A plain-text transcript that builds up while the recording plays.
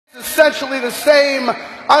essentially the same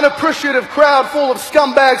unappreciative crowd full of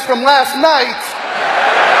scumbags from last night.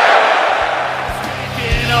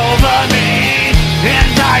 Taking over me, and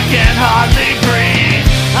I can hardly breathe.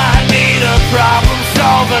 I need a problem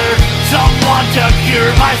solver, someone to cure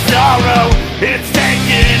my sorrow. It's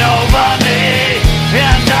taking over me,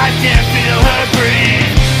 and I can't feel her breathe.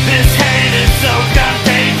 This hate is so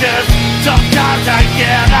contagious, sometimes I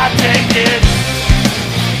cannot take it.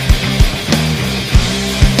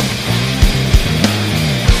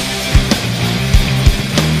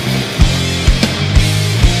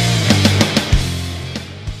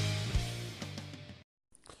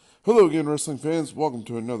 Hello again, wrestling fans. Welcome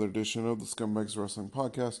to another edition of the Scumbags Wrestling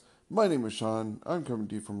Podcast. My name is Sean. I'm coming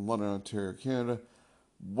to you from London, Ontario, Canada.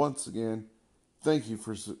 Once again, thank you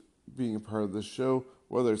for being a part of this show,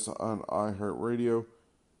 whether it's on iHeartRadio,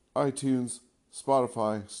 iTunes,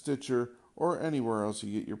 Spotify, Stitcher, or anywhere else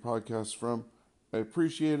you get your podcasts from. I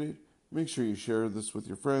appreciate it. Make sure you share this with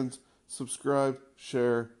your friends. Subscribe,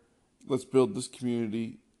 share. Let's build this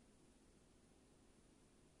community.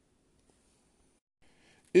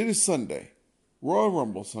 It is Sunday, Royal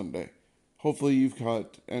Rumble Sunday. Hopefully you've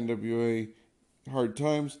caught NWA Hard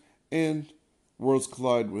Times and Worlds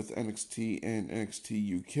Collide with NXT and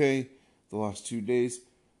NXT UK the last 2 days.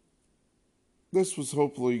 This was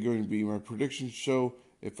hopefully going to be my prediction show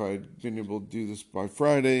if I'd been able to do this by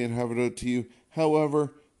Friday and have it out to you.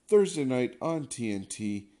 However, Thursday night on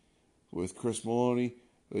TNT with Chris Maloney,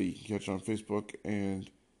 that you can catch on Facebook and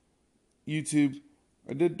YouTube,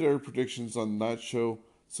 I did their predictions on that show.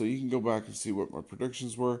 So you can go back and see what my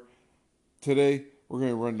predictions were. Today, we're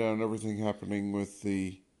going to run down everything happening with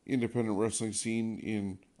the independent wrestling scene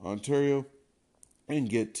in Ontario and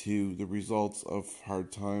get to the results of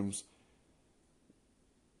Hard Times,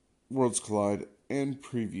 Worlds Collide, and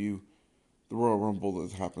preview the Royal Rumble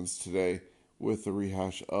that happens today with the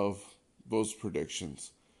rehash of those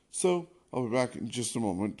predictions. So, I'll be back in just a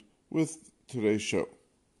moment with today's show.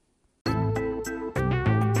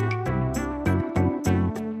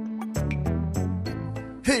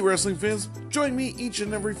 Hey wrestling fans, join me each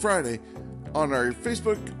and every Friday on our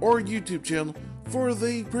Facebook or YouTube channel for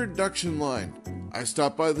the production line. I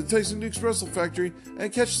stop by the Tyson Dukes Wrestle Factory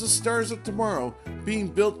and catch the stars of tomorrow being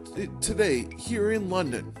built today here in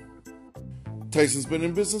London. Tyson's been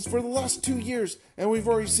in business for the last 2 years, and we've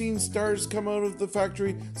already seen stars come out of the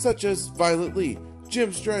factory such as Violet Lee,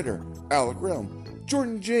 Jim Strider, Alec Realm,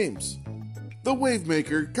 Jordan James, the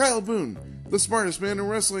Wavemaker, Kyle Boone, the smartest man in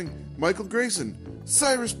wrestling, Michael Grayson,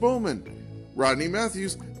 Cyrus Bowman, Rodney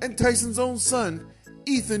Matthews, and Tyson's own son,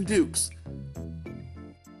 Ethan Dukes.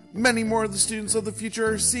 Many more of the students of the future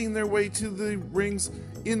are seeing their way to the rings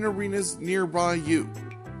in arenas nearby you.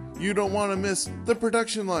 You don't want to miss the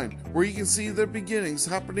production line, where you can see the beginnings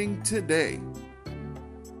happening today.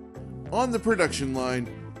 On the production line,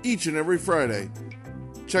 each and every Friday.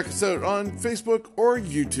 Check us out on Facebook or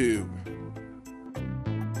YouTube.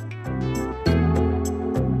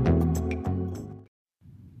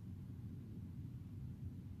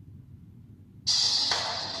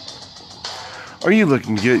 Are you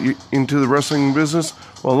looking to get into the wrestling business?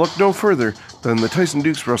 Well, look no further than the Tyson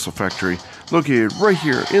Dukes Wrestle Factory, located right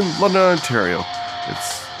here in London, Ontario.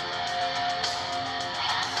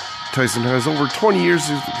 Tyson has over 20 years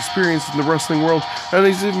of experience in the wrestling world, and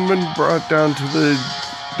he's even been brought down to the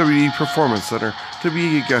WWE Performance Center to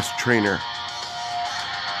be a guest trainer.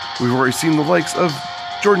 We've already seen the likes of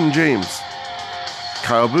Jordan James,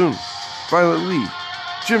 Kyle Boone, Violet Lee,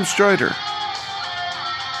 Jim Strider,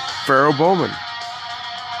 Pharaoh Bowman,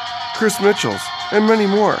 Chris Mitchells, and many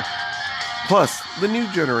more. Plus, the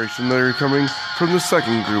new generation that are coming from the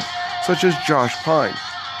second group, such as Josh Pine,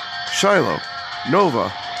 Shiloh,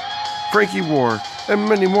 Nova, Frankie Ward, and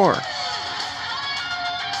many more.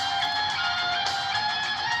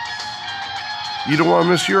 You don't want to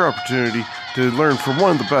miss your opportunity to learn from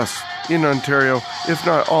one of the best in Ontario, if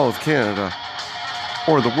not all of Canada,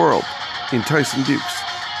 or the world, in Tyson Dukes.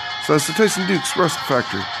 So that's the Tyson Dukes Wrestle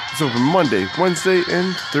Factory. It's open Monday, Wednesday,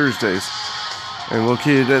 and Thursdays, and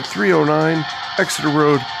located at 309 Exeter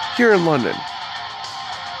Road here in London.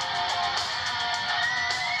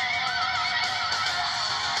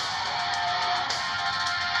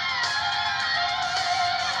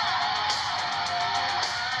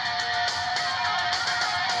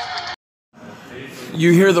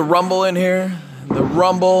 You hear the rumble in here? The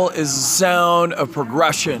rumble is the sound of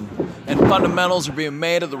progression, and fundamentals are being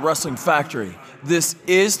made at the Wrestling Factory. This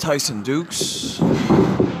is Tyson Dukes,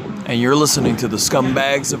 and you're listening to the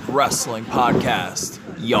Scumbags of Wrestling podcast,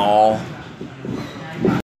 y'all.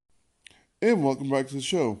 And welcome back to the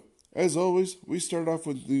show. As always, we start off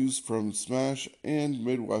with news from Smash and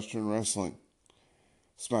Midwestern Wrestling.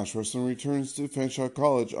 Smash Wrestling returns to Fanshawe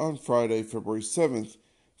College on Friday, February 7th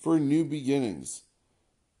for New Beginnings.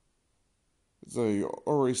 It's a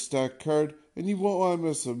already stacked card, and you won't want to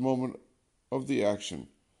miss a moment of the action.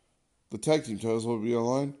 The tag team titles will be on the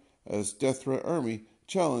line as Death Threat Army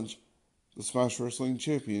challenge the Smash Wrestling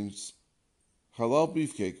champions Halal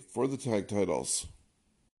Beefcake for the tag titles.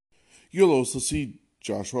 You'll also see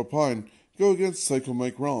Joshua Pine go against Psycho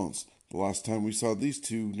Mike Rollins. The last time we saw these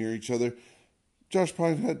two near each other, Josh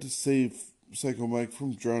Pine had to save Psycho Mike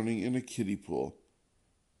from drowning in a kiddie pool.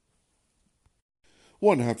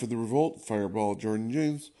 One half of the Revolt, Fireball Jordan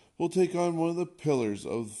James, will take on one of the pillars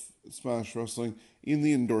of Smash Wrestling in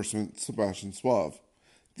the endorsement, Sebastian Suave.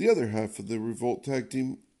 The other half of the Revolt tag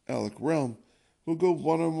team, Alec Realm, will go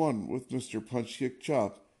one-on-one with Mr. Punch Kick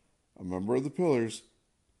Chop, a member of the pillars,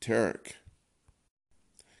 Tarek.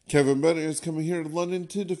 Kevin Bennett is coming here to London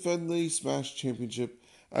to defend the Smash Championship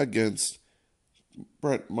against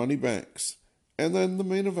Brent Money Banks. And then the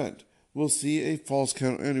main event, we'll see a Falls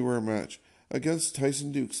Count Anywhere match against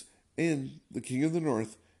Tyson Dukes and the King of the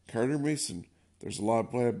North, Carter Mason. There's a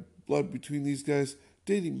lot of blood between these guys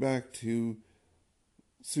dating back to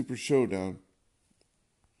Super Showdown.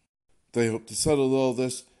 They hope to settle all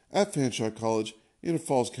this at Fanshawe College in a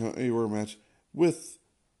Falls Count Anywhere match, with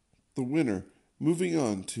the winner moving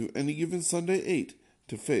on to Any Given Sunday 8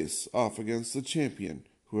 to face off against the champion,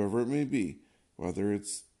 whoever it may be, whether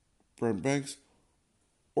it's Brent Banks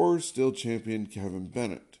or still champion Kevin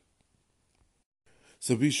Bennett.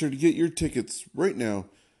 So be sure to get your tickets right now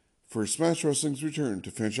for Smash Wrestling's return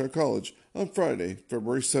to Fanshawe College on Friday,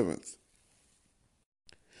 February 7th.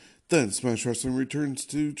 Then Smash Wrestling returns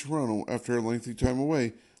to Toronto after a lengthy time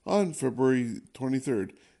away on February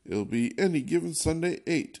 23rd. It'll be Any Given Sunday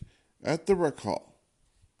 8 at the Rec Hall.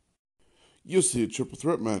 You'll see a triple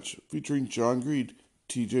threat match featuring John Greed,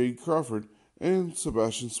 TJ Crawford, and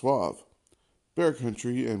Sebastian Suave. Bear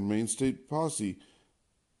Country and Main State Posse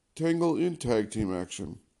tangle in tag team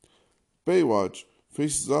action. Baywatch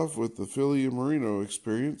faces off with the Philly and Marino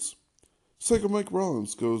Experience. Psycho Mike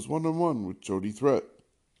Rollins goes one-on-one with Jody Threat.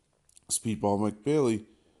 Speedball Mike Bailey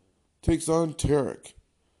takes on Tarek.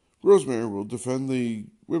 Rosemary will defend the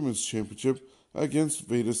Women's Championship against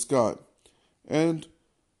Veda Scott. And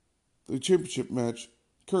the championship match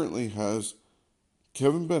currently has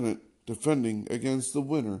Kevin Bennett defending against the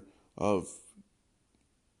winner of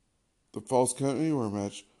the Falls Count Anywhere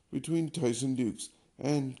match between Tyson Dukes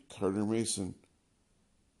and Carter Mason.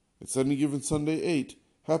 It's Any Given Sunday 8,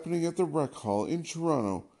 happening at the Rec Hall in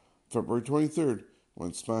Toronto, February 23rd,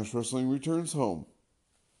 when Smash Wrestling returns home.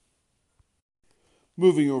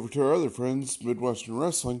 Moving over to our other friends, Midwestern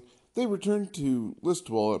Wrestling, they return to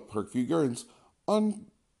Listowel at Parkview Gardens on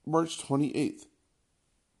March 28th.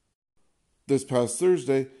 This past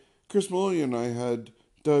Thursday, Chris Maloney and I had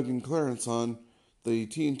Doug and Clarence on the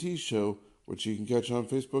TNT show, which you can catch on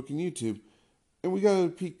Facebook and YouTube, and we got a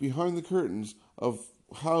peek behind the curtains of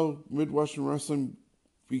how Midwestern Wrestling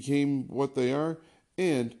became what they are,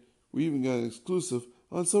 and we even got an exclusive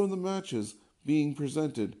on some of the matches being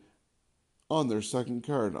presented on their second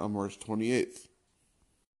card on March 28th.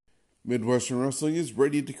 Midwestern Wrestling is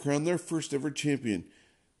ready to crown their first ever champion.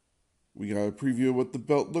 We got a preview of what the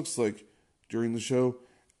belt looks like during the show,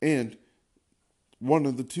 and one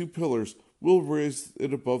of the two pillars will raise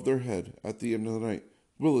it above their head at the end of the night.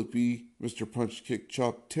 Will it be Mr. Punch Kick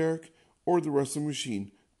Chop Tarek or the Wrestling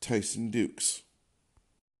Machine Tyson Dukes?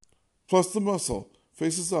 Plus the Muscle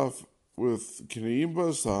faces off with Canadian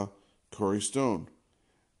Buzzsaw Corey Stone.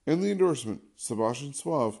 And the endorsement, Sebastian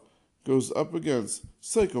Suave, goes up against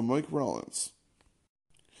Psycho Mike Rollins.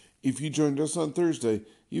 If you joined us on Thursday,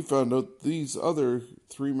 you found out these other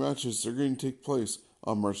three matches are going to take place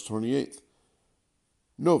on March 28th.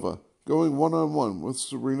 Nova going one-on-one with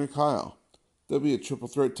Sabrina Kyle. There'll be a triple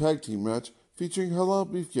threat tag team match featuring Halal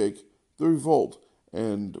Beefcake, The Revolt,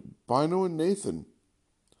 and Bino and Nathan.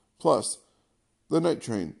 Plus, the Night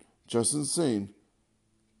Train, Justin Sane,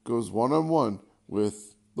 goes one-on-one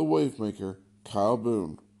with the Wavemaker, Kyle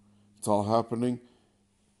Boone. It's all happening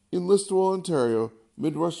in Listowel, Ontario,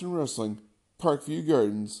 Midwestern Wrestling, Parkview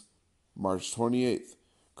Gardens, March 28th.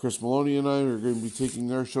 Chris Maloney and I are going to be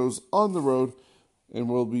taking our shows on the road, and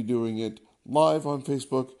we'll be doing it live on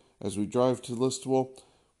Facebook as we drive to Listowel.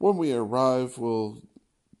 When we arrive, we'll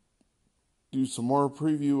do some more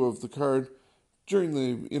preview of the card. During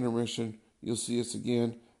the intermission, you'll see us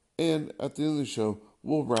again, and at the end of the show,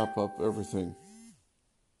 we'll wrap up everything.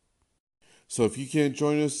 So if you can't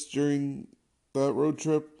join us during that road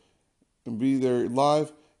trip and be there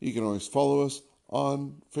live, you can always follow us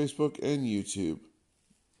on Facebook and YouTube.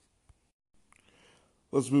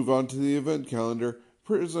 Let's move on to the event calendar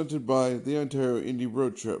presented by the Ontario Indy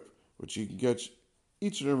Road Trip, which you can catch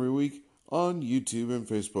each and every week on YouTube and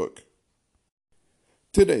Facebook.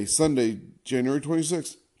 Today, Sunday, January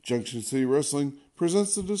 26th, Junction City Wrestling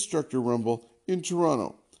presents the Destructor Rumble in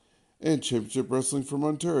Toronto, and Championship Wrestling from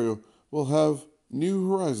Ontario will have New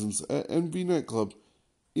Horizons at MV Nightclub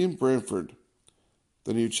in Brantford.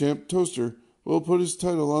 The new champ, Toaster, will put his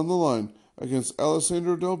title on the line against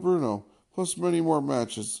Alessandro Del Bruno, plus many more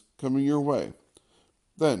matches coming your way.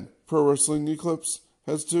 Then, Pro Wrestling Eclipse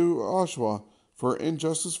heads to Oshawa for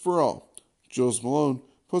Injustice for All. Jules Malone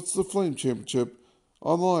puts the Flame Championship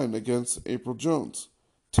on the line against April Jones.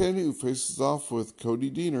 Tanu faces off with Cody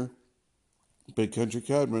Deaner. Big Country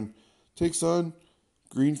Cadman takes on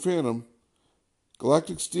Green Phantom.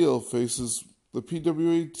 Galactic Steel faces the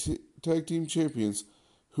PWA Tag Team Champions,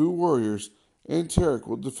 Who Warriors, and Tarek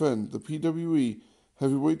will defend the PWE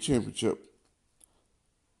Heavyweight Championship.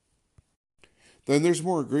 Then there's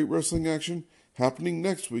more great wrestling action happening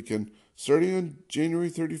next weekend, starting on January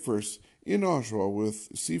 31st in Oshawa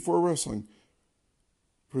with C4 Wrestling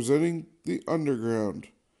presenting The Underground.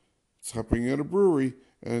 It's happening at a brewery,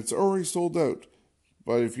 and it's already sold out.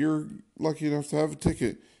 But if you're lucky enough to have a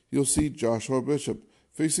ticket, you'll see Joshua Bishop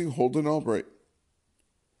facing Holden Albright.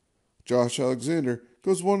 Josh Alexander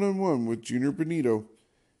goes one-on-one with Junior Benito,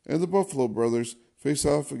 and the Buffalo Brothers face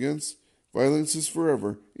off against Violence is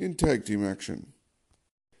Forever in tag team action.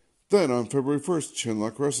 Then on February 1st,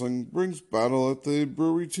 Chinlock Wrestling brings Battle at the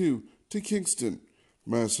Brewery 2 to Kingston.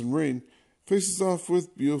 Madison Rain faces off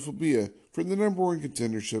with Beautiful Bia for the number one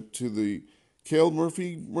contendership to the Cale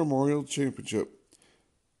Murphy Memorial Championship.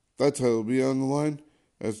 That title will be on the line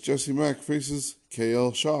as Jesse Mack faces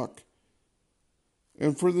KL Shock.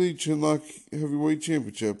 And for the Chinlock Heavyweight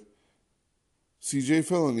Championship, CJ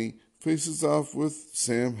Felony faces off with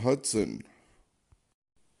Sam Hudson.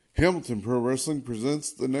 Hamilton Pro Wrestling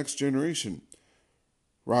presents The Next Generation.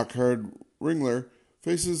 Rockhard Ringler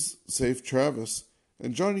faces Safe Travis,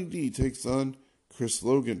 and Johnny D takes on Chris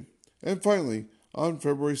Logan. And finally, on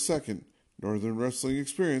February 2nd, Northern Wrestling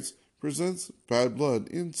Experience presents Bad Blood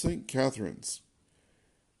in St. Catharines.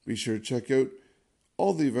 Be sure to check out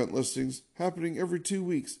all the event listings happening every 2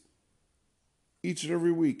 weeks, each and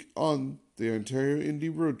every week on the Ontario Indy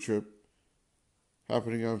Road Trip,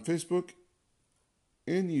 happening on Facebook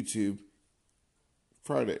and YouTube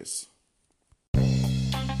Fridays.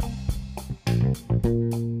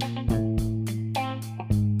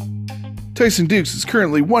 Tyson Dukes is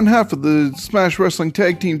currently one half of the Smash Wrestling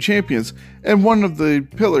Tag Team Champions and one of the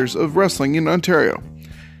pillars of wrestling in Ontario.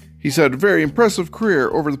 He's had a very impressive career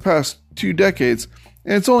over the past 2 decades,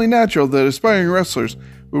 and it's only natural that aspiring wrestlers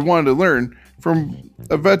would want to learn from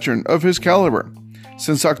a veteran of his caliber.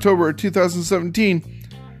 Since October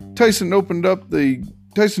 2017, Tyson opened up the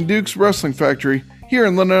Tyson Dukes Wrestling Factory here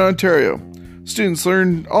in London, Ontario. Students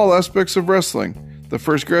learn all aspects of wrestling. The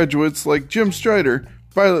first graduates like Jim Strider,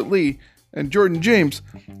 Violet Lee, and Jordan James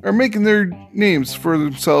are making their names for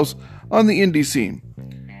themselves on the indie scene.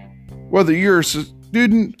 Whether you're a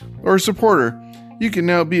student or a supporter, you can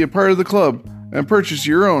now be a part of the club and purchase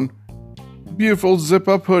your own beautiful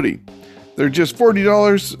zip-up hoodie. They're just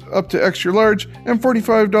 $40 up to extra large and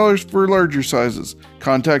 $45 for larger sizes.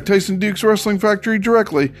 Contact Tyson Dukes Wrestling Factory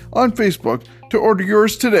directly on Facebook to order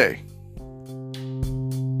yours today.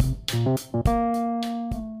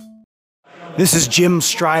 This is Jim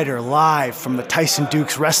Strider live from the Tyson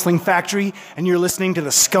Dukes Wrestling Factory, and you're listening to the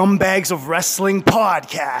Scumbags of Wrestling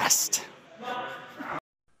podcast.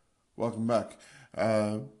 Welcome back.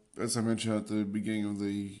 As I mentioned at the beginning of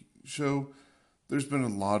the show, there's been a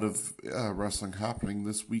lot of wrestling happening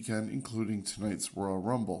this weekend, including tonight's Royal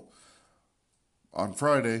Rumble. On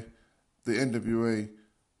Friday, the NWA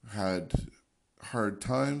had Hard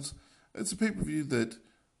Times. It's a pay-per-view that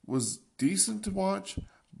was decent to watch,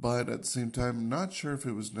 but at the same time, not sure if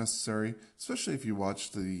it was necessary, especially if you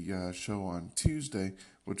watched the show on Tuesday,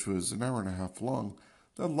 which was an hour and a half long.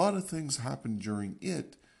 A lot of things happened during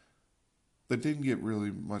it that didn't get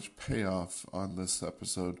really much payoff on this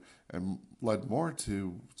episode and led more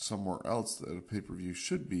to somewhere else that a pay-per-view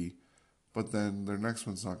should be, but then their next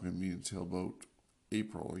one's not going to be until about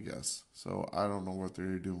April, I guess. So I don't know what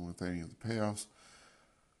they're doing with any of the payoffs.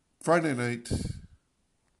 Friday night,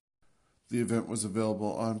 the event was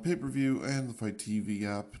available on pay-per-view and the Fight TV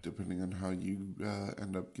app, depending on how you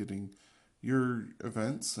end up getting your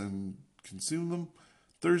events and consume them.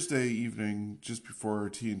 Thursday evening, just before our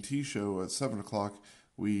TNT show at 7 o'clock,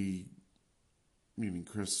 we, meaning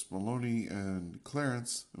Chris Maloney and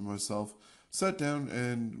Clarence and myself, sat down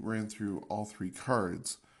and ran through all 3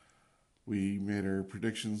 cards. We made our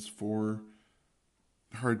predictions for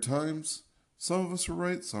Hard Times. Some of us were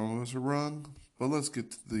right, some of us were wrong, but let's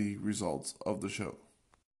get to the results of the show.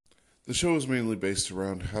 The show is mainly based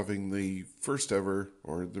around having the first ever,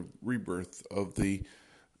 or the rebirth of the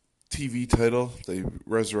TV title. They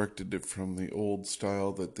resurrected it from the old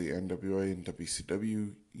style that the NWA and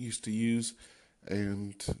WCW used to use,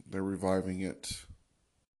 and they're reviving it.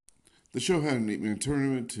 The show had an 8-man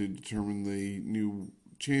tournament to determine the new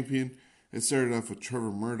champion. It started off with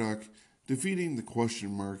Trevor Murdoch defeating the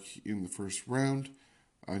Question Mark in the first round.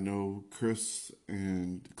 I know Chris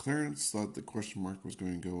and Clarence thought the Question Mark was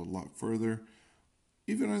going to go a lot further.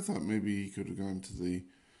 Even I thought maybe he could have gone to the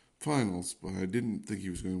finals, but I didn't think he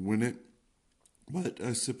was going to win it. But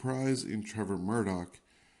a surprise in Trevor Murdoch,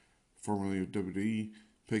 formerly of WWE,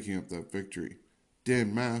 picking up that victory.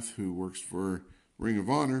 Dan Maff, who works for Ring of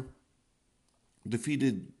Honor,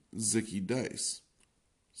 defeated Zicky Dice.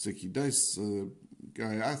 Zicky Dice, a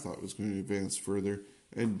guy I thought was going to advance further,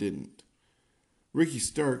 and didn't. Ricky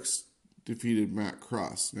Starks defeated Matt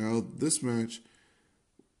Cross. Now, this match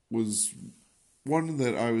was one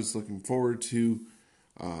that I was looking forward to.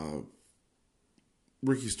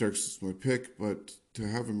 Ricky Starks is my pick, but to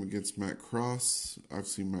have him against Matt Cross, I've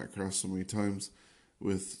seen Matt Cross so many times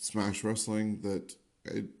with Smash Wrestling that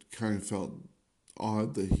it kind of felt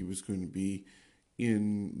odd that he was going to be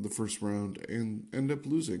in the first round and end up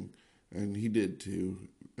losing. And he did to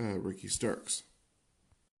Ricky Starks.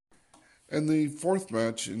 And the 4th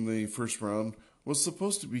match in the first round was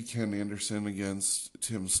supposed to be Ken Anderson against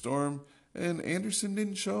Tim Storm, and Anderson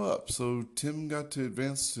didn't show up, so Tim got to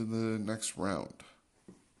advance to the next round.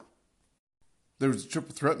 There was a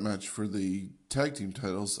triple threat match for the tag team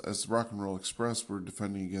titles as the Rock and Roll Express were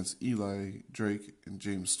defending against Eli Drake and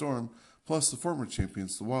James Storm, plus the former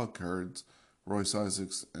champions, the Wild Cards, Royce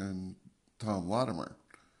Isaacs and Tom Latimer.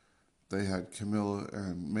 They had Camilla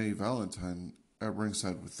and Mae Valentine at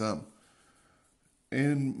ringside with them.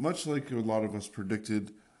 And much like a lot of us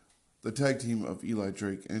predicted, the tag team of Eli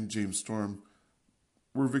Drake and James Storm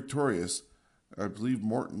were victorious. I believe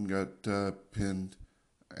Morton got pinned,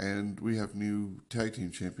 and we have new tag team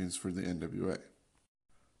champions for the NWA.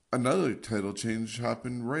 Another title change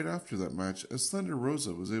happened right after that match, as Thunder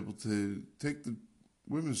Rosa was able to take the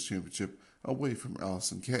women's championship away from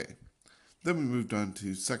Allison Kay. Then we moved on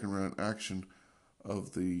to second round action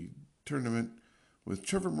of the tournament, with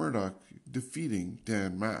Trevor Murdoch defeating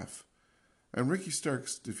Dan Maff, and Ricky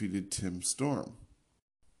Starks defeated Tim Storm.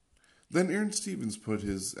 Then Aaron Stevens put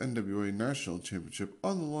his NWA National Championship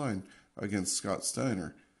on the line against Scott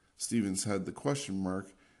Steiner. Stevens had the Question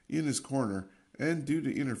Mark in his corner, and due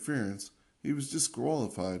to interference, he was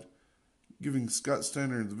disqualified, giving Scott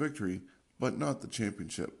Steiner the victory, but not the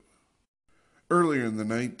championship. Earlier in the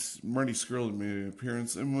night, Marty Scurll made an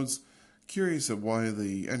appearance and was curious of why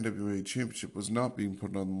the NWA Championship was not being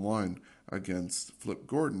put on the line against Flip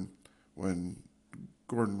Gordon when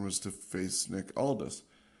Gordon was to face Nick Aldis.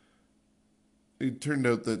 It turned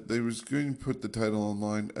out that they was going to put the title on the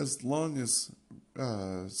line as long as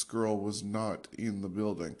Scurll was not in the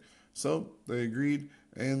building. So they agreed,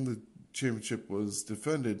 and the championship was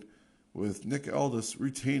defended with Nick Aldis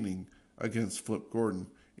retaining against Flip Gordon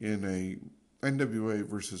in a NWA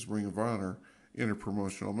versus Ring of Honor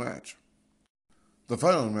interpromotional match. The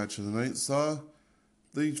final match of the night saw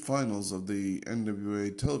the finals of the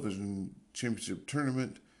NWA Television Championship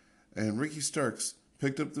Tournament, and Ricky Starks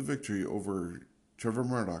picked up the victory over Trevor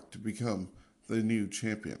Murdoch to become the new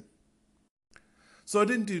champion. So I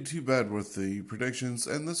didn't do too bad with the predictions,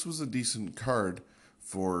 and this was a decent card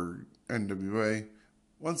for NWA.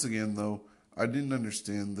 Once again, though, I didn't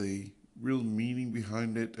understand the real meaning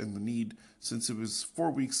behind it and the need, since it was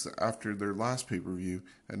 4 weeks after their last pay-per-view,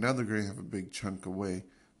 and now they're going to have a big chunk away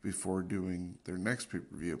before doing their next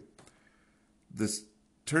pay-per-view. This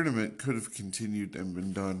tournament could have continued and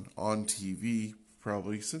been done on TV,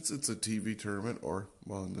 probably, since it's a TV tournament, or,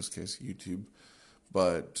 well, in this case, YouTube.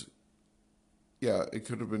 But, yeah, it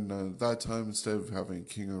could have been done at that time instead of having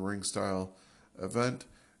a King of the Ring style event,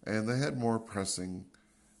 and they had more pressing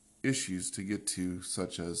issues to get to,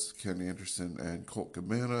 such as Ken Anderson and Colt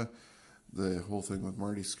Cabana, the whole thing with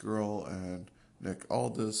Marty Scurll and Nick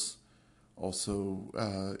Aldis, also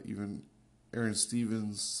even Aaron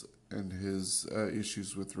Stevens and his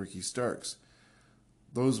issues with Ricky Starks.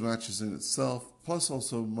 Those matches in itself, plus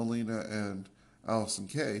also Melina and Allison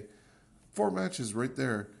Kay, 4 matches right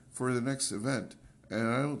there for the next event, and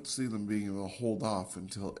I don't see them being able to hold off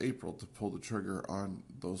until April to pull the trigger on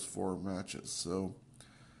those 4 matches. So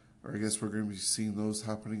Or I guess we're going to be seeing those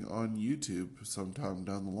happening on YouTube sometime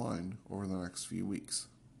down the line over the next few weeks.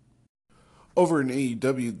 Over in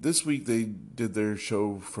AEW, this week they did their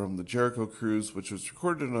show from the Jericho Cruise, which was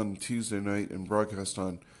recorded on Tuesday night and broadcast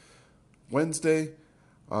on Wednesday.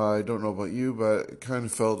 I don't know about you, but I kind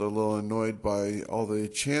of felt a little annoyed by all the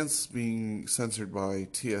chants being censored by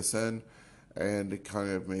TSN, and it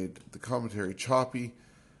kind of made the commentary choppy.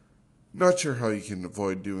 Not sure how you can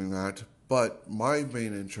avoid doing that, but my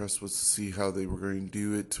main interest was to see how they were going to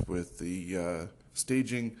do it with the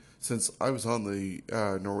staging, since I was on the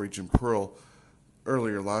Norwegian Pearl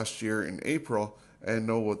earlier last year in April and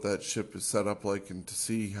know what that ship is set up like, and to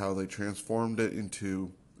see how they transformed it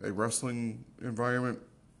into a wrestling environment.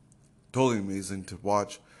 Totally amazing to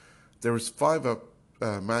watch. There was 5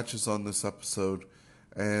 matches on this episode,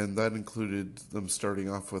 and that included them starting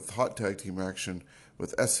off with hot tag team action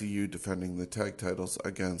with SCU defending the tag titles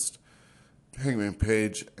against Hangman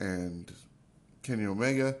Page and Kenny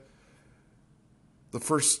Omega. The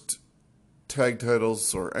first tag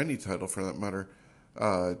titles, or any title for that matter,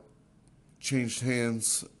 changed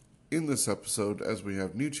hands in this episode as we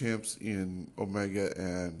have new champs in Omega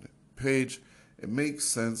and Page. It makes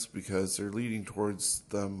sense because they're leading towards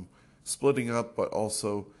them splitting up, but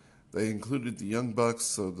also they included the Young Bucks,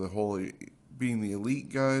 so the whole being the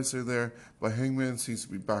elite guys are there, but Hangman seems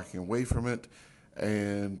to be backing away from it,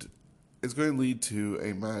 and it's going to lead to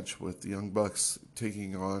a match with the Young Bucks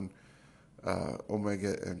taking on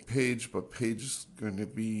Omega and Page, but Page is going to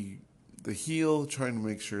be the heel, trying to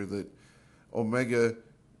make sure that Omega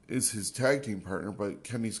is his tag team partner, but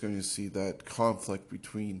Kenny's going to see that conflict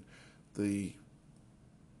between the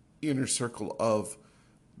inner circle of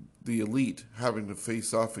the elite having to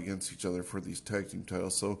face off against each other for these tag team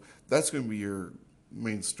titles. So that's going to be your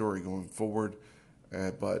main story going forward,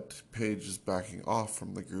 but Page is backing off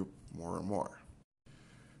from the group more and more.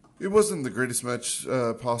 It wasn't the greatest match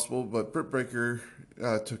possible, but Britt Baker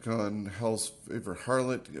took on Hell's favorite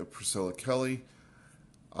harlot, Priscilla Kelly.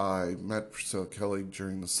 I met Priscilla Kelly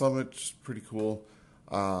during the summit, which is pretty cool.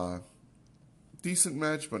 Decent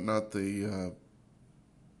match, but not the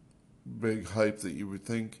big hype that you would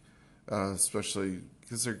think, especially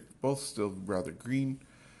because they're both still rather green.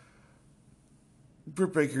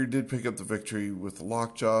 Britt Baker did pick up the victory with the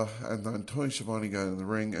lockjaw, and then Tony Schiavone got in the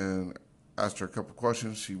ring and asked her a couple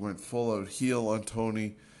questions. She went full out heel on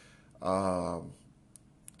Tony.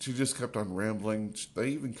 She just kept on rambling. They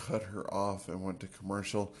even cut her off and went to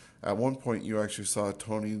commercial. At one point, you actually saw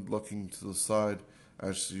Tony looking to the side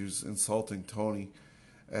as she was insulting Tony,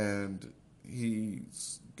 and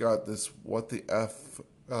he's got this what the F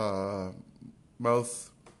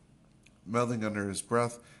mouthing under his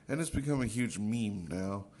breath, and it's become a huge meme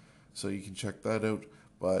now, so you can check that out.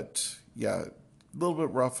 But yeah, a little bit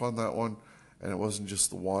rough on that one, and it wasn't just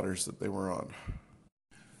the waters that they were on.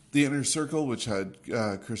 The Inner Circle, which had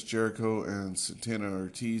Chris Jericho and Santana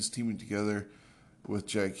Ortiz teaming together with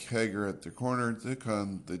Jack Hager at their corner, took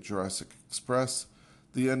on the Jurassic Express.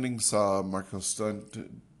 The ending saw Marco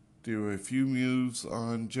Stunt do a few moves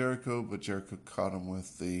on Jericho, but Jericho caught him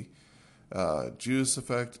with the Judas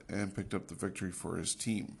effect and picked up the victory for his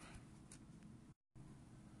team.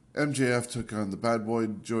 MJF took on the bad boy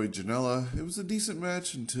Joey Janela. It was a decent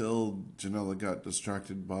match until Janela got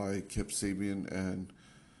distracted by Kip Sabian and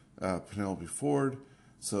Penelope Ford.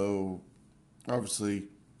 So obviously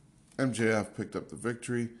MJF picked up the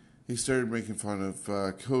victory. He started making fun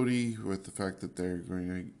of Cody with the fact that they're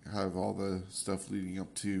going to have all the stuff leading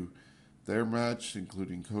up to their match,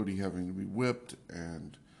 including Cody having to be whipped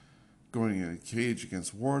and going in a cage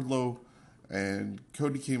against Wardlow. And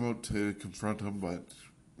Cody came out to confront him, but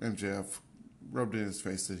MJF rubbed in his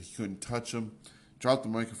face that he couldn't touch him, dropped the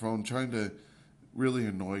microphone, trying to really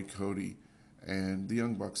annoy Cody. And the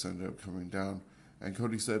Young Bucks ended up coming down. And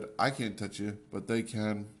Cody said, I can't touch you, but they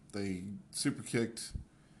can. They super kicked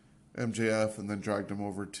MJF and then dragged him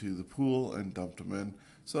over to the pool and dumped him in.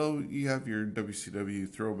 So you have your WCW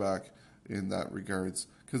throwback in that regards,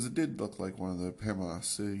 because it did look like one of the Panama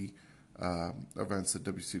City events that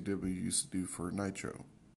WCW used to do for Nitro.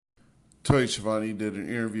 Tony Schiavone did an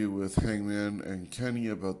interview with Hangman and Kenny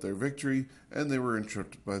about their victory, and they were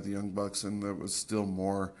interrupted by the Young Bucks, and there was still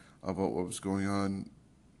more about what was going on.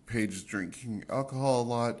 Paige is drinking alcohol a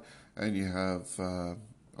lot, and you have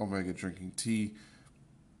Omega drinking tea.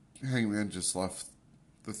 Hangman just left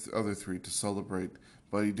the other three to celebrate,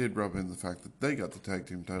 but he did rub in the fact that they got the tag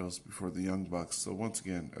team titles before the Young Bucks. So once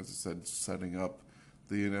again, as I said, setting up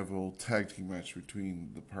the inevitable tag team match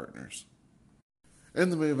between the partners.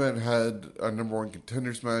 And the main event had a number one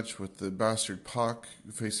contenders match with the Bastard Pac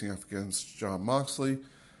facing off against Jon Moxley.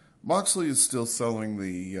 Moxley is still selling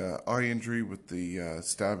the eye injury with the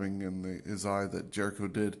stabbing in his eye that Jericho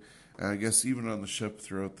did. And I guess even on the ship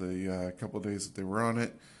throughout the couple of days that they were on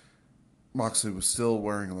it, Moxley was still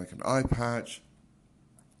wearing like an eye patch.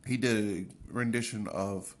 He did a rendition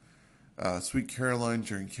of Sweet Caroline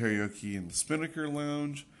during karaoke in the Spinnaker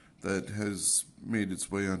Lounge that has made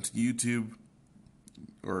its way onto YouTube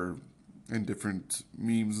or in different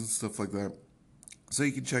memes and stuff like that. So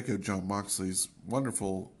you can check out Jon Moxley's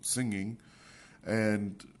wonderful singing.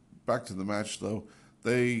 And back to the match, though.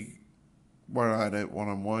 They went at it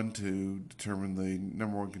one-on-one to determine the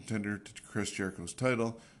number one contender to Chris Jericho's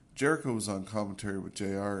title. Jericho was on commentary with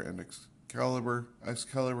JR and Excalibur.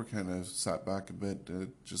 Excalibur kind of sat back a bit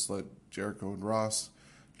to just let Jericho and Ross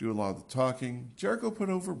do a lot of the talking. Jericho put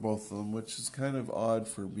over both of them, which is kind of odd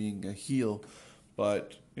for being a heel.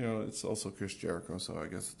 But, you know, it's also Chris Jericho, so I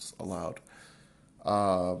guess it's allowed.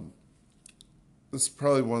 This is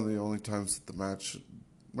probably one of the only times that the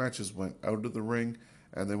matches went out of the ring,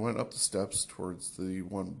 and they went up the steps towards the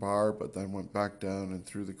one bar, but then went back down and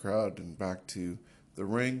through the crowd and back to the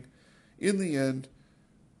ring. In the end,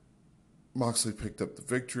 Moxley picked up the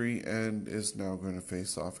victory and is now going to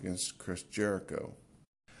face off against Chris Jericho.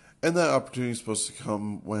 And that opportunity is supposed to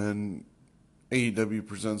come when AEW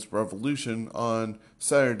presents Revolution on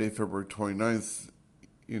Saturday, February 29th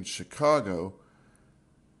in Chicago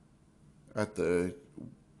at the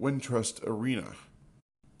Wintrust Arena.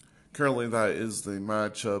 Currently, that is the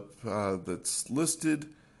matchup that's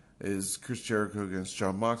listed, is Chris Jericho against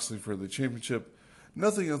Jon Moxley for the championship.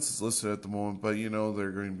 Nothing else is listed at the moment, but you know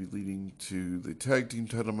they're going to be leading to the tag team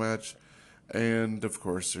title match. And, of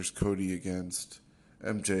course, there's Cody against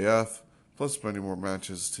MJF, plus many more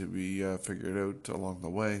matches to be figured out along the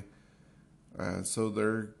way. So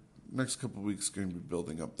their next couple of weeks going to be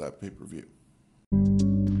building up that pay-per-view.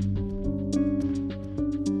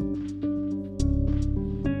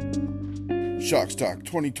 Shockstock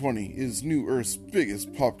 2020 is New Earth's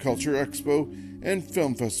biggest pop culture expo and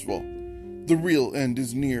film festival. The real end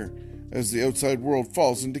is near, as the outside world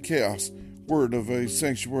falls into chaos. Word of a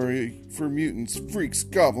sanctuary for mutants, freaks,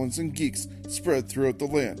 goblins, and geeks spread throughout the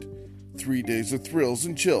land. 3 days of thrills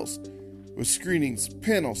and chills, with screenings,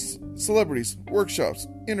 panels, celebrities, workshops,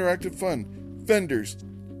 interactive fun, vendors,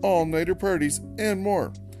 all-nighter parties, and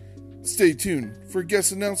more. Stay tuned for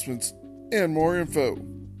guest announcements and more info.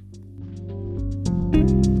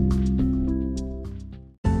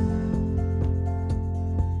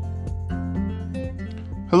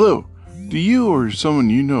 Hello, do you or someone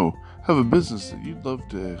you know have a business that you'd love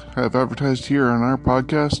to have advertised here on our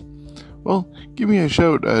podcast? Well, give me a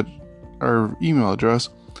shout at our email address,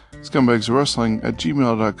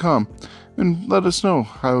 scumbagswrestling@gmail.com, and let us know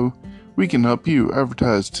how we can help you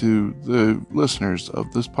advertise to the listeners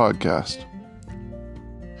of this podcast.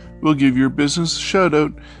 We'll give your business a shout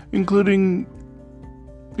out, including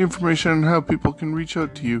information on how people can reach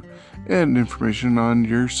out to you and information on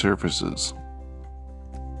your services.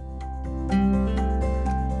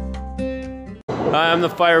 Hi, I'm the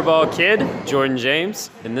Fireball Kid, Jordan James,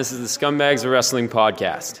 and this is the Scumbags of Wrestling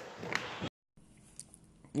podcast.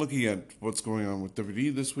 Looking at what's going on with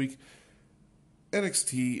WWE this week,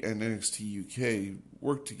 NXT and NXT UK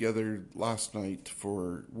worked together last night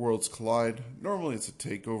for Worlds Collide. Normally it's a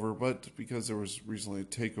takeover, but because there was recently a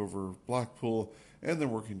takeover Blackpool and they're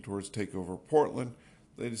working towards takeover Portland,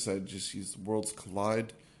 they decided to just use the Worlds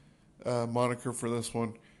Collide moniker for this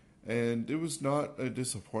one. And it was not a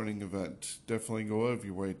disappointing event. Definitely go out of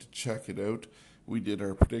your way to check it out. We did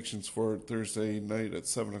our predictions for it Thursday night at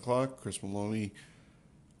 7 o'clock. Chris Maloney,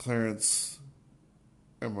 Clarence,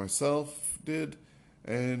 and myself did.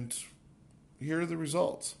 And here are the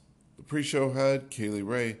results. The pre-show had Kaylee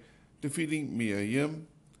Ray defeating Mia Yim.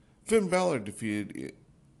 Finn Balor defeated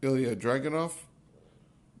Ilya Dragunov.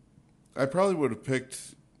 I probably would have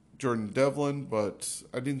picked Jordan Devlin, but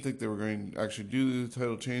I didn't think they were going to actually do the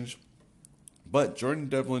title change. But Jordan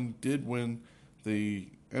Devlin did win the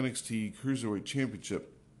NXT Cruiserweight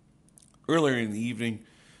Championship. Earlier in the evening,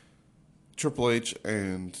 Triple H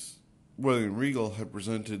and William Regal had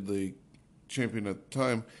presented the champion at the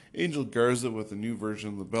time, Angel Garza, with a new version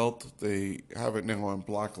of the belt. They have it now on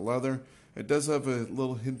black leather. It does have a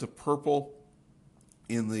little hint of purple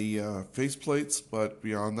in the faceplates, but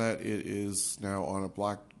beyond that, it is now on a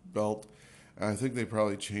black belt. I think they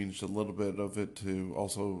probably changed a little bit of it to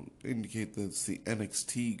also indicate that it's the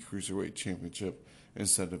NXT Cruiserweight Championship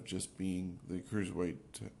instead of just being the Cruiserweight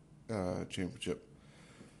Championship.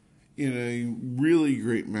 In a really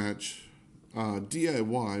great match,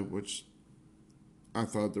 DIY, which I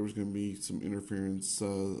thought there was going to be some interference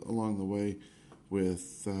along the way,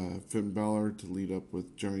 with Finn Balor to lead up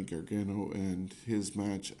with Johnny Gargano and his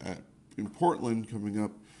match in Portland coming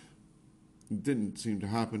up. It didn't seem to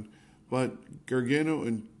happen, but Gargano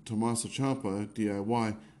and Tommaso Ciampa,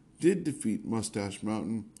 DIY, did defeat Mustache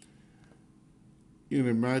Mountain in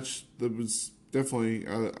a match that was definitely,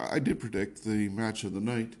 I did predict the match of the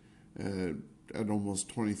night at almost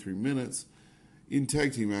 23 minutes in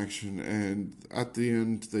tag team action, and at the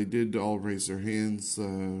end they did all raise their hands,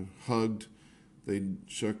 hugged, they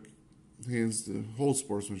shook hands, the whole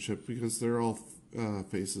sportsmanship, because they're all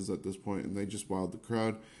faces at this point, and they just wowed the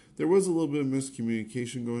crowd. There was a little bit of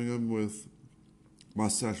miscommunication going on with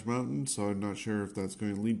Mustache Mountain, so I'm not sure if that's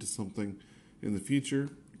going to lead to something in the future.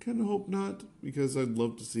 I kind of hope not, because I'd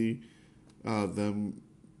love to see them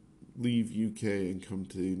leave UK and come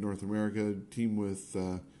to North America, team with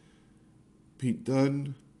Pete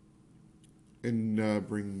Dunne, and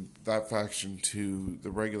bring that faction to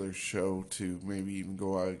the regular show to maybe even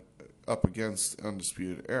go up against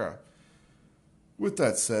Undisputed Era. With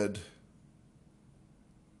that said,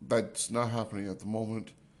 that's not happening at the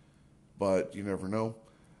moment, but you never know.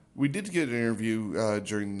 We did get an interview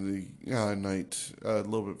during the night, a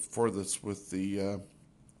little bit before this, with the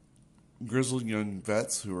grizzled young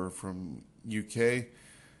vets who are from UK,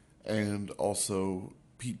 and also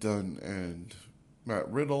Pete Dunne and Matt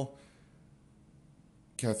Riddle.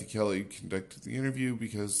 Kathy Kelly conducted the interview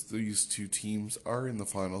because these two teams are in the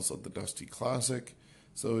finals of the Dusty Classic,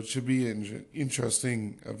 so it should be an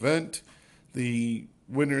interesting event. The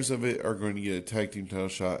winners of it are going to get a tag team title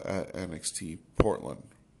shot at NXT Portland.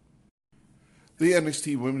 The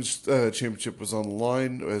NXT Women's Championship was on the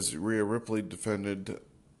line as Rhea Ripley defended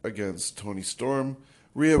against Toni Storm.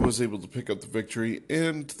 Rhea was able to pick up the victory,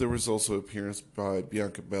 and there was also an appearance by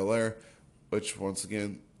Bianca Belair, which once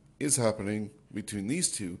again is happening between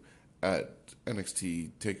these two at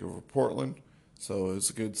NXT TakeOver Portland. So it's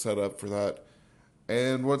a good setup for that.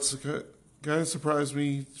 And what's kind of surprised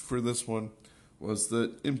me for this one was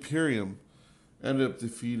that Imperium ended up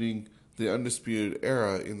defeating the Undisputed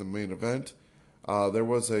Era in the main event. There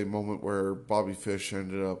was a moment where Bobby Fish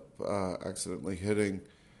ended up accidentally hitting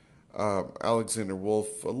Alexander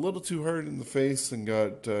Wolf a little too hard in the face and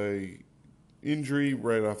got an injury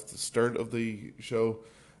right off the start of the show.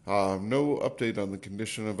 No update on the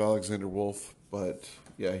condition of Alexander Wolf, but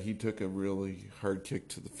yeah, he took a really hard kick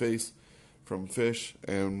to the face from Fish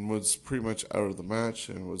and was pretty much out of the match,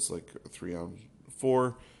 and was like a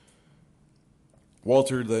 3-on-4.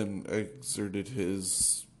 Walter then exerted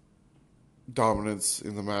his dominance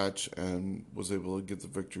in the match and was able to get the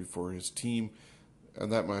victory for his team,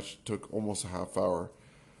 and that match took almost a half hour.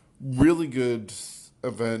 Really good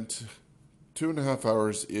event, 2.5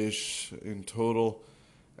 hours-ish in total,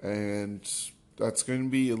 and that's going to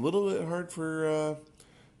be a little bit hard for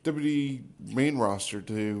WWE main roster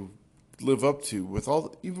to live up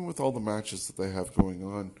to, even with all the matches that they have going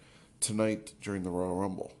on tonight during the Royal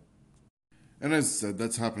Rumble. And as I said,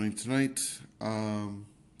 that's happening tonight.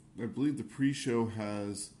 I believe the pre-show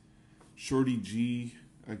has Shorty G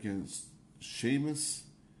against Sheamus,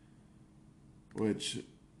 which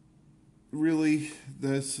really,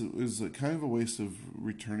 this is kind of a waste of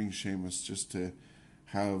returning Sheamus just to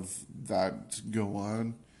have that go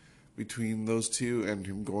on between those two and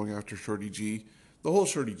him going after Shorty G. The whole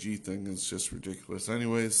Shorty G thing is just ridiculous.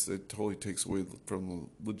 Anyways, it totally takes away from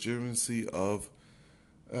the legitimacy of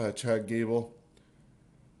Chad Gable.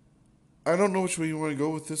 I don't know which way you want to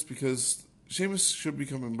go with this, because Sheamus should be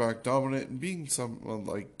coming back dominant and being someone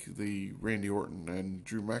like the Randy Orton and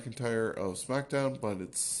Drew McIntyre of SmackDown, but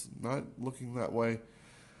it's not looking that way.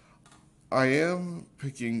 I am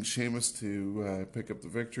picking Sheamus to pick up the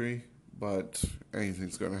victory, but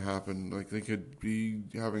anything's going to happen. Like, they could be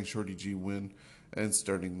having Shorty G win and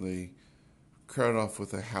starting the crowd off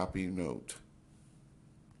with a happy note.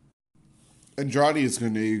 Andrade is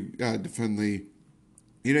going to defend the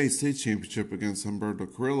United States Championship against Humberto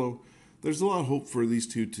Carrillo. There's a lot of hope for these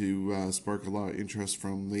two to spark a lot of interest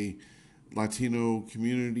from the Latino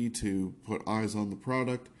community to put eyes on the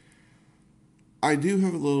product. I do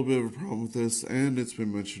have a little bit of a problem with this, and it's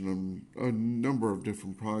been mentioned on a number of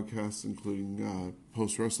different podcasts, including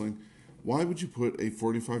Post Wrestling. Why would you put a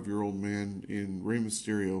 45-year-old man in Rey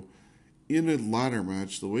Mysterio in a ladder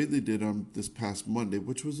match the way they did on this past Monday,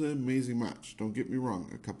 which was an amazing match? Don't get me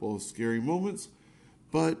wrong, a couple of scary moments,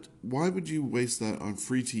 but why would you waste that on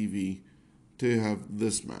free TV to have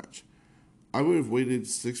this match? I would have waited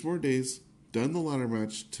 6 more days, done the ladder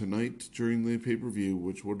match tonight during the pay-per-view,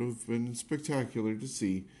 which would have been spectacular to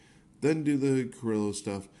see, then do the Carrillo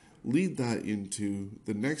stuff, lead that into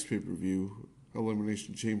the next pay-per-view,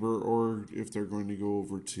 Elimination Chamber, or if they're going to go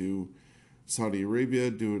over to Saudi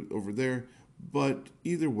Arabia, do it over there. But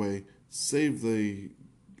either way, save the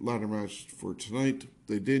ladder match for tonight.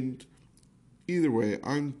 They didn't. Either way,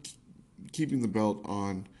 I'm keeping the belt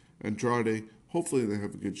on Andrade. Hopefully they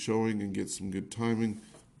have a good showing and get some good timing.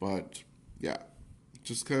 But yeah,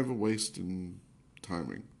 just kind of a waste in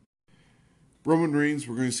timing. Roman Reigns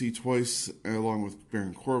we're going to see twice along with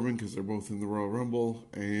Baron Corbin because they're both in the Royal Rumble.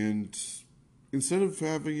 And instead of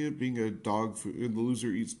having it being a dog food, the loser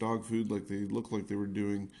eats dog food like they look like they were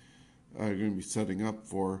doing, going to be setting up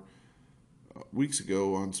for weeks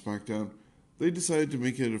ago on SmackDown, they decided to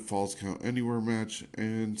make it a Falls Count Anywhere match.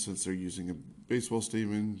 And since they're using a baseball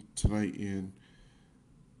stadium tonight in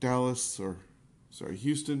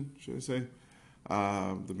Houston, should I say,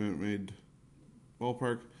 the Minute Maid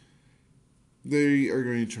ballpark, they are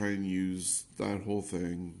going to try and use that whole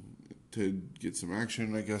thing to get some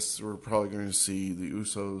action. I guess we're probably going to see the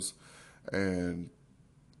Usos and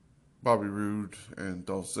Bobby Roode and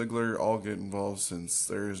Dolph Ziggler all get involved since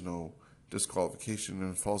there is no disqualification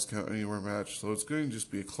in a Falls Count Anywhere match. So it's going to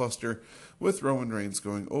just be a cluster with Roman Reigns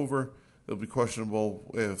going over. It'll be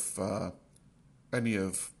questionable if any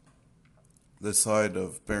of the side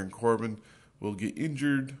of Baron Corbin will get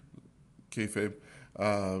injured, kayfabe,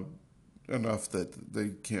 enough that they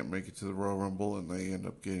can't make it to the Royal Rumble and they end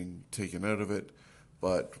up getting taken out of it.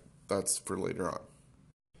 But that's for later on.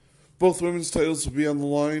 Both women's titles will be on the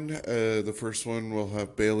line. The first one will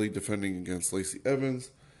have Bayley defending against Lacey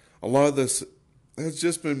Evans. A lot of this has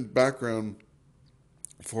just been background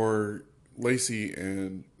for Lacey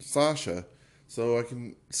and Sasha. So I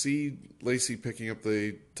can see Lacey picking up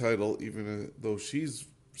the title even though she's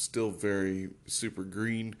still very super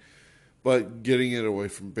green. But getting it away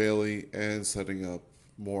from Bayley and setting up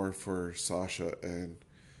more for Sasha and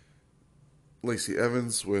Lacey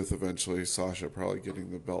Evans, with eventually Sasha probably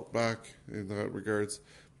getting the belt back in that regards.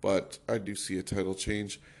 But I do see a title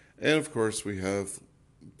change. And of course we have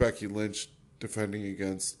Becky Lynch defending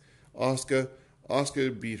against Asuka.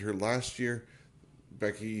 Asuka beat her last year.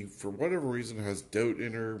 Becky, for whatever reason, has doubt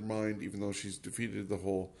in her mind, even though she's defeated the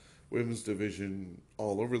whole women's division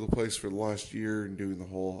all over the place for the last year and doing the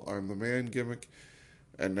whole I'm the man gimmick,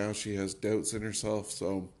 and now she has doubts in herself.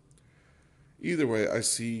 So either way, I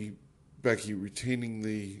see Becky retaining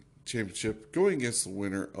the championship, going against the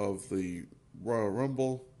winner of the Royal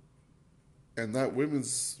Rumble. And that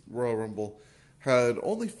women's Royal Rumble had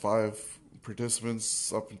only 5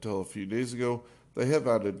 participants up until a few days ago. They have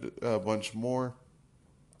added a bunch more,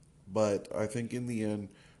 but I think in the end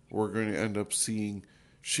we're going to end up seeing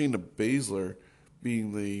Shayna Baszler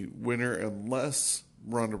being the winner unless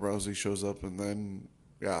Ronda Rousey shows up, and then,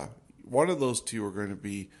 yeah, one of those two are going to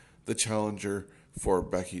be the challenger for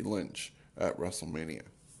Becky Lynch at WrestleMania.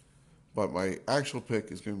 But my actual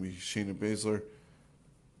pick is going to be Shayna Baszler.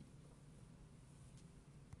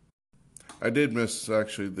 I did miss,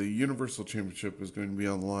 actually, the Universal Championship is going to be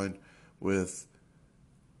on the line with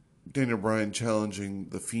Daniel Bryan challenging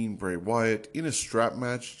the Fiend Bray Wyatt in a strap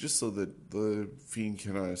match, just so that the Fiend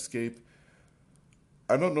cannot escape.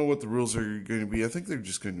 I don't know what the rules are going to be. I think they're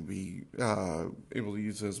just going to be able to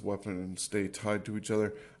use it as a weapon and stay tied to each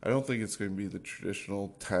other. I don't think it's going to be the traditional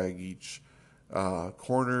tag each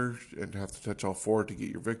corner and have to touch all 4 to get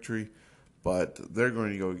your victory. But they're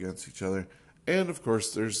going to go against each other. And, of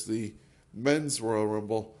course, there's the Men's Royal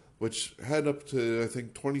Rumble, which had up to, I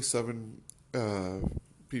think, 27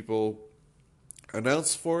 people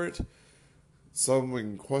announced for it. Some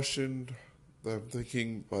in question, I'm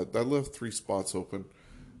thinking, but that left 3 spots open.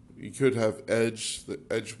 You could have Edge. The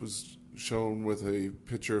Edge was shown with a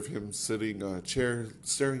picture of him sitting on a chair,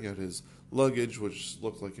 staring at his luggage, which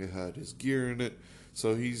looked like it had his gear in it.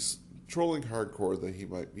 So he's trolling hardcore that he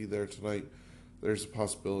might be there tonight. There's a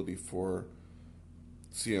possibility for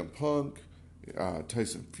CM Punk.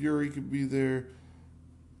 Tyson Fury could be there.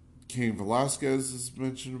 Cain Velasquez is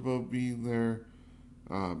mentioned about being there.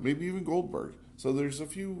 Maybe even Goldberg. So there's a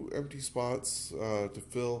few empty spots to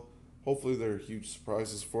fill. Hopefully they're huge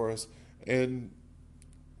surprises for us. And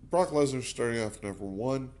Brock Lesnar starting off number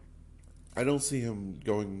 1. I don't see him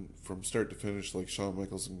going from start to finish like Shawn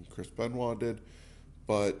Michaels and Chris Benoit did.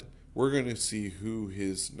 But we're going to see who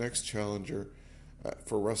his next challenger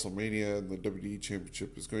for WrestleMania and the WWE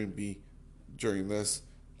Championship is going to be during this.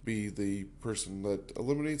 Be the person that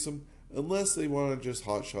eliminates him, unless they want to just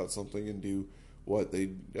hotshot something and do what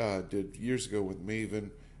they did years ago with Maven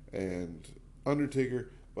and Undertaker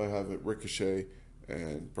by having Ricochet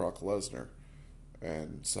and Brock Lesnar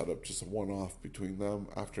and set up just a one-off between them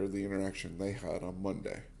after the interaction they had on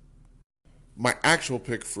Monday. My actual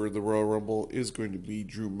pick for the Royal Rumble is going to be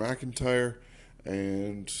Drew McIntyre,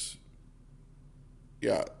 and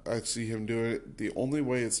yeah, I see him doing it. The only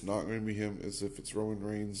way it's not going to be him is if it's Roman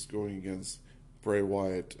Reigns going against Bray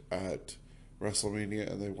Wyatt at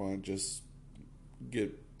WrestleMania, and they want to just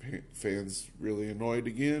get fans really annoyed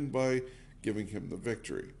again by giving him the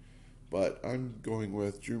victory. But I'm going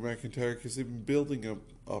with Drew McIntyre because they've been building him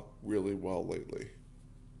up really well lately.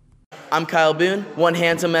 I'm Kyle Boone, one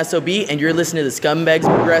handsome SOB, and you're listening to the Scumbags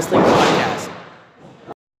Wrestling Podcast.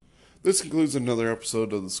 This concludes another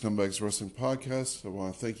episode of the Scumbags Wrestling Podcast. I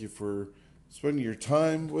want to thank you for spending your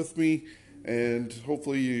time with me, and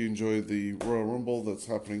hopefully you enjoyed the Royal Rumble that's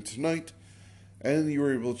happening tonight, and you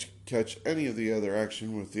were able to catch any of the other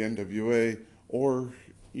action with the NWA or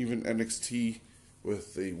even NXT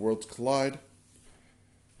with the Worlds Collide.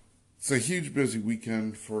 It's a huge busy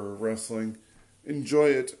weekend for wrestling. Enjoy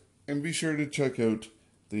it, and be sure to check out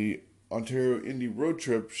the Ontario Indy Road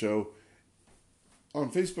Trip show on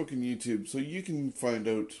Facebook and YouTube so you can find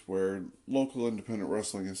out where local independent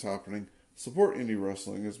wrestling is happening. Support indie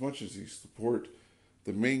wrestling as much as you support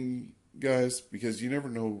the main guys, because you never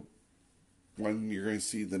know when you're going to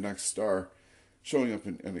see the next star showing up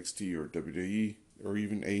in NXT or WWE or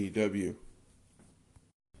even AEW.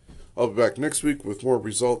 I'll be back next week with more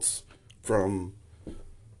results from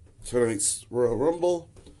tonight's Royal Rumble,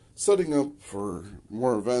 setting up for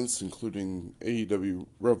more events including AEW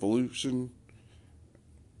Revolution,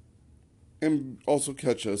 and also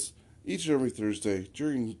catch us each and every Thursday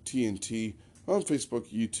during TNT on Facebook,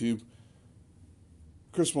 YouTube.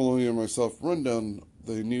 Chris Maloney and myself run down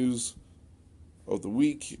the news of the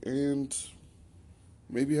week and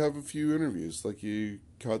maybe have a few interviews like you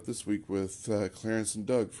caught this week with Clarence and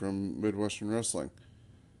Doug from Midwestern Wrestling.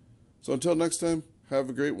 So until next time, have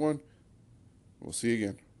a great one. We'll see you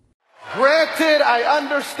again. Granted, I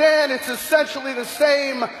understand it's essentially the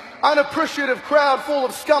same unappreciative crowd full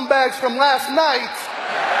of scumbags from last night,